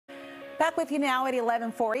Back with you now at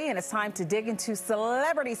 11:40, and it's time to dig into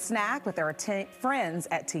Celebrity Snack with our friends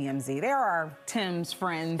at TMZ. There are Tim's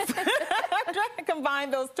friends. I'm trying to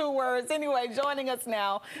combine those two words. Anyway, joining us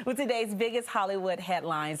now with today's biggest Hollywood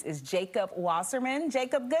headlines is Jacob Wasserman.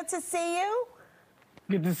 Jacob, good to see you.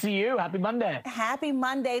 Good to see you. Happy Monday. Happy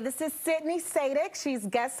Monday. This is Sydney Sadik. She's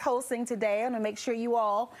guest hosting today. I'm going to make sure you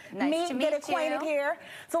all get acquainted here.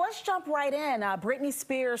 So let's jump right in. Britney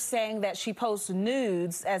Spears saying that she posts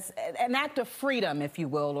nudes as an act of freedom, if you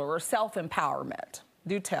will, or self-empowerment.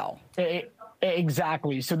 Do tell.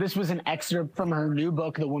 Exactly. So this was an excerpt from her new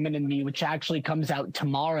book, The Woman in Me, which actually comes out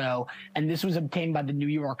tomorrow. And this was obtained by the New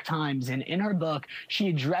York Times. And in her book, she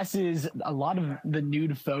addresses a lot of the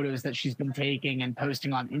nude photos that she's been taking and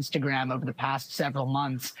posting on Instagram over the past several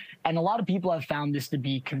months. And a lot of people have found this to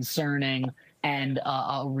be concerning and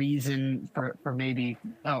a reason for maybe,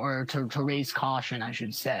 or to raise caution, I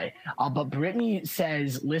should say. But Britney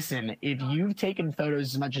says, listen, if you've taken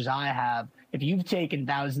photos as much as I have, if you've taken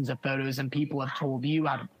thousands of photos and people have told you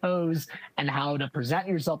how to pose and how to present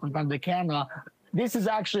yourself in front of the camera, this is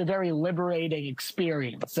actually a very liberating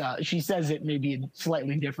experience. She says it maybe in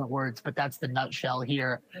slightly different words, but that's the nutshell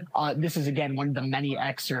here. This is, again, one of the many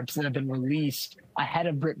excerpts that have been released ahead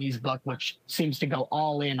of Britney's book, which seems to go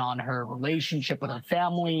all in on her relationship with her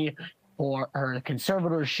family, or her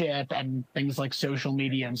conservatorship, and things like social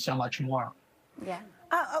media and so much more. Yeah.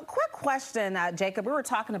 A quick question, Jacob. We were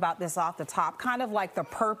talking about this off the top, kind of like the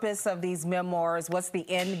purpose of these memoirs. What's the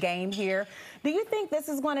end game here? Do you think this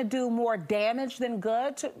is going to do more damage than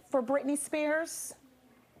good for Britney Spears?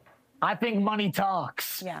 I think money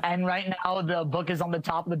talks. Yeah. And right now the book is on the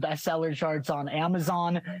top of the bestseller charts on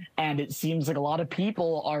Amazon, and it seems like a lot of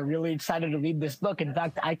people are really excited to read this book. In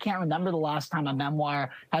fact, I can't remember the last time a memoir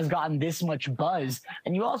has gotten this much buzz.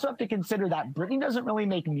 And you also have to consider that Britney doesn't really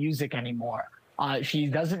make music anymore. She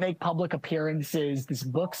doesn't make public appearances. This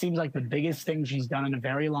book seems like the biggest thing she's done in a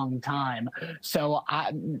very long time. So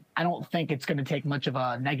I don't think it's going to take much of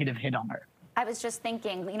a negative hit on her. I was just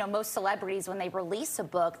thinking, you know, most celebrities, when they release a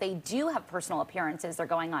book, they do have personal appearances. They're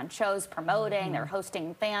going on shows, promoting, they're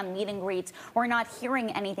hosting fan meet and greets. We're not hearing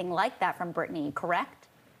anything like that from Britney, correct?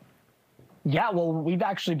 Yeah, well, we've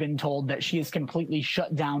actually been told that she has completely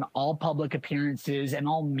shut down all public appearances and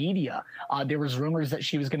all media. There was rumors that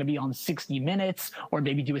she was going to be on 60 Minutes or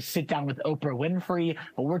maybe do a sit-down with Oprah Winfrey,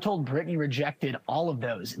 but we're told Britney rejected all of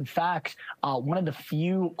those. In fact, one of the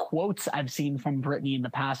few quotes I've seen from Britney in the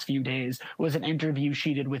past few days was an interview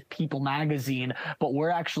she did with People magazine, but we're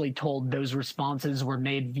actually told those responses were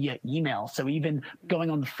made via email. So even going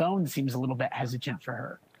on the phone seems a little bit hesitant for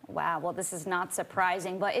her. Wow, well, this is not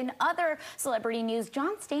surprising. But in other celebrity news,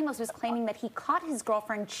 John Stamos was claiming that he caught his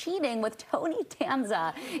girlfriend cheating with Tony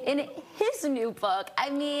Danza in his new book. I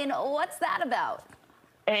mean, what's that about?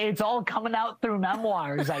 It's all coming out through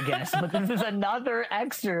memoirs, I guess. But this is another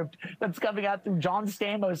excerpt that's coming out through John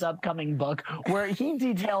Stamos' upcoming book, where he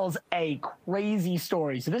details a crazy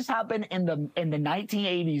story. So this happened in the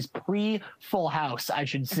 1980s, pre-Full House, I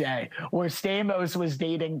should say, where Stamos was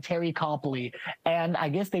dating Terry Copley, and I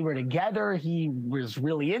guess they were together. He was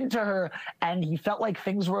really into her, and he felt like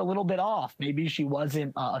things were a little bit off. Maybe she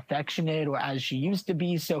wasn't affectionate or as she used to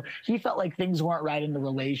be. So he felt like things weren't right in the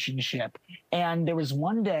relationship. And there was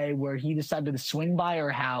one day where he decided to swing by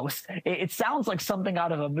her house. It sounds like something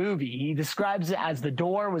out of a movie. He describes it as the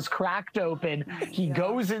door was cracked open. He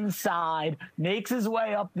goes inside, makes his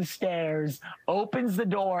way up the stairs, opens the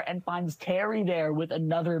door, and finds Terry there with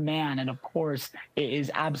another man. And of course, it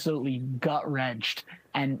is absolutely gut-wrenched,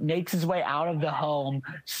 and makes his way out of the home,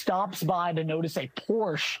 stops by to notice a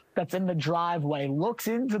Porsche that's in the driveway, looks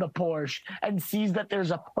into the Porsche, and sees that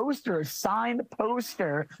there's a poster, a signed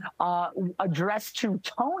poster addressed to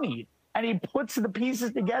Tony. And he puts the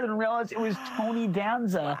pieces together and realized it was Tony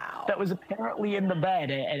Danza that was apparently in the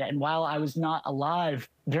bed. And while I was not alive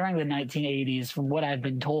during the 1980s, from what I've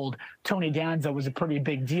been told, Tony Danza was a pretty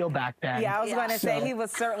big deal back then. Yeah, I was going to say he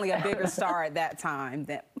was certainly a bigger star at that time.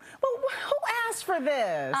 But who asked for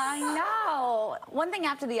this? I know. One thing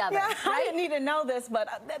after the other. Yeah, right? I didn't need to know this, but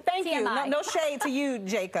thank you. No shade to you,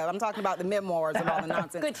 Jacob. I'm talking about the memoirs and all the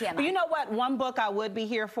nonsense. Good TMI. But you know what? One book I would be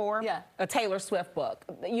here for? Yeah. A Taylor Swift book.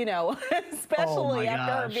 You know, especially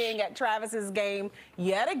after her being at Travis's game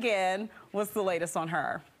yet again. What's the latest on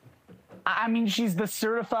her? I mean, she's the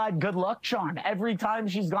certified good luck charm. Every time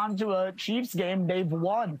she's gone to a Chiefs game, they've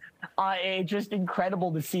won. It's just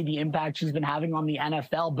incredible to see the impact she's been having on the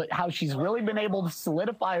NFL, but how she's really been able to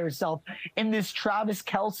solidify herself in this Travis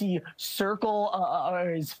Kelce circle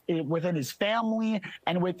within his family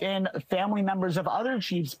and within family members of other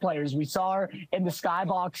Chiefs players. We saw her in the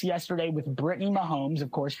skybox yesterday with Britney Mahomes,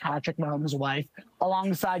 of course, Patrick Mahomes' wife,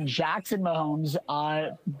 alongside Jackson Mahomes,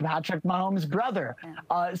 Patrick Mahomes' brother.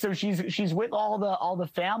 So she's with all the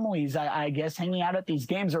families, I guess, hanging out at these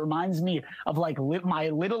games. It reminds me of like my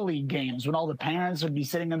Little League games when all the parents would be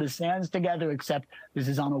sitting in the stands together, except this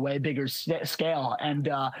is on a way bigger scale. And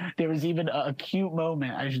there was even a cute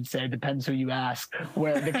moment, I should say, depends who you ask,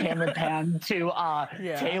 where the camera panned to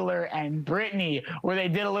Taylor and Britney, where they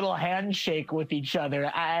did a little handshake with each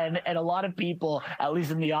other. And a lot of people, at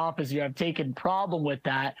least in the office here, have taken problem with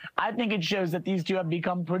that. I think it shows that these two have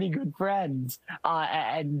become pretty good friends.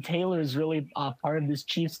 And Taylor is really part of this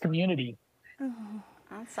Chiefs community.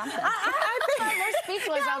 That's something. I think we're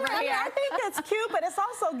speechless over here. I think it's cute, but it's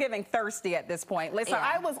also giving thirsty at this point. Listen,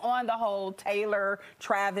 I was on the whole Taylor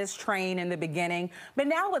Travis train in the beginning, but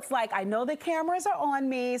now it's like I know the cameras are on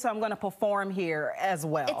me, so I'm going to perform here as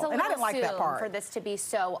well. It's a and I didn't like that part for this to be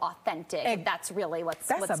so authentic. That's really what's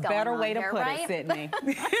going on. That's a better way to put it, Sydney.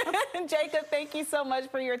 Jacob, thank you so much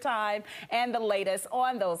for your time and the latest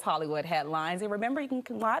on those Hollywood headlines. And remember, you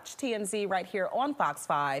can watch TMZ right here on Fox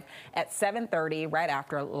 5 at 7:30, right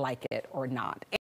after Like It or Not.